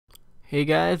Hey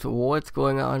guys, what's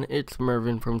going on? It's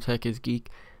Mervin from TechisGeek,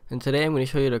 and today I'm going to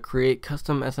show you how to create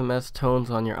custom SMS tones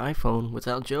on your iPhone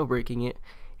without jailbreaking it,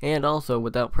 and also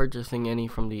without purchasing any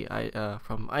from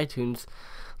from iTunes.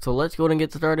 So let's go ahead and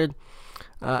get started.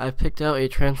 I picked out a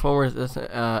Transformers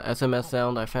SMS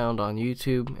sound I found on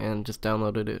YouTube and just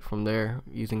downloaded it from there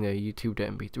using the YouTube to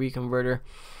MP3 converter.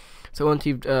 So once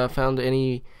you've found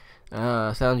any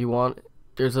sound you want,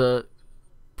 there's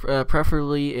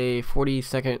preferably a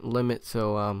 40-second limit,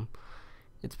 so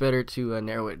it's better to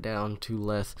narrow it down to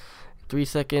less. 3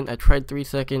 second, I tried 3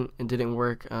 second, it didn't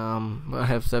work. I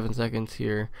have 7 seconds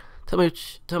here. Tell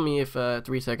me if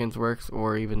 3 seconds works,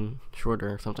 or even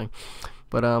shorter or something.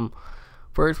 But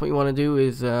first what you want to do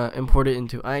is import it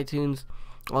into iTunes.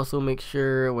 Also make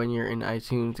sure when you're in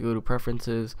iTunes to go to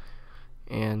preferences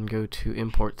and go to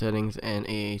import settings, and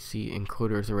AAC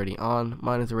encoder is already on.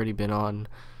 Mine has already been on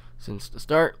since the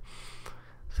start.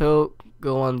 So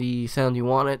go on the sound you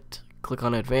want it, click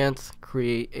on advanced,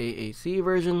 create AAC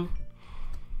version.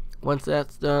 Once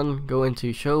that's done, go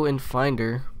into show in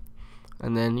Finder,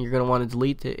 and then you're going to want to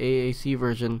delete the AAC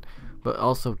version but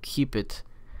also keep it.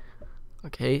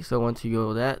 Okay, so once you go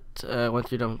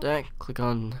once you're done with that, click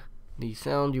on the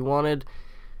sound you wanted,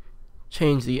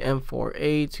 change the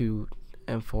M4A to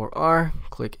M4R,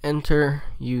 click enter,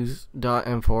 use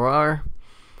 .m4r,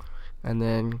 and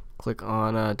then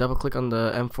double click on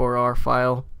the M4R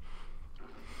file,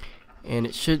 and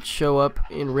it should show up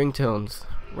in Ringtones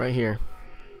right here.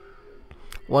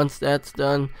 Once that's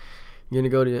done, you're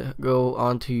gonna go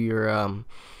onto your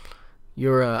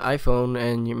iPhone,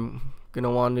 and you're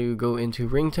gonna want to go into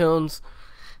Ringtones.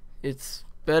 It's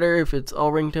better if it's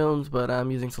all ringtones, but I'm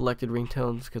using selected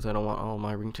ringtones because I don't want all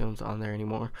my ringtones on there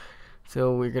anymore.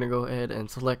 So we're gonna go ahead and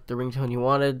select the ringtone you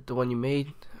wanted, the one you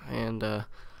made, and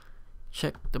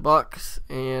check the box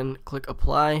and click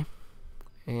apply,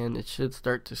 and it should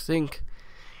start to sync.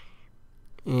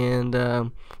 And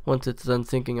once it's done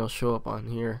syncing, it'll show up on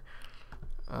here.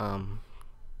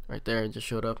 Right there, it just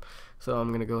showed up. So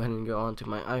I'm gonna go ahead and go onto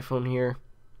my iPhone here,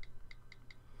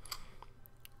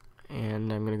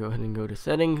 and I'm gonna go ahead and go to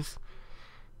settings,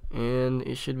 and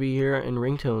it should be here in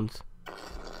ringtones.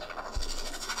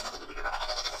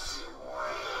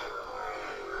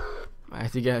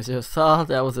 As you guys just saw,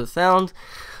 that was the sound.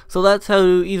 So that's how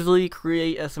to easily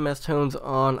create SMS tones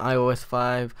on iOS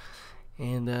 5.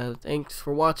 And thanks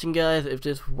for watching, guys. If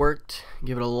this worked,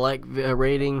 give it a like, a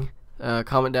rating,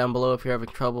 comment down below if you're having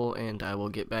trouble, and I will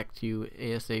get back to you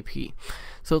ASAP.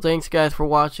 So thanks, guys, for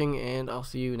watching, and I'll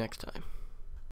see you next time.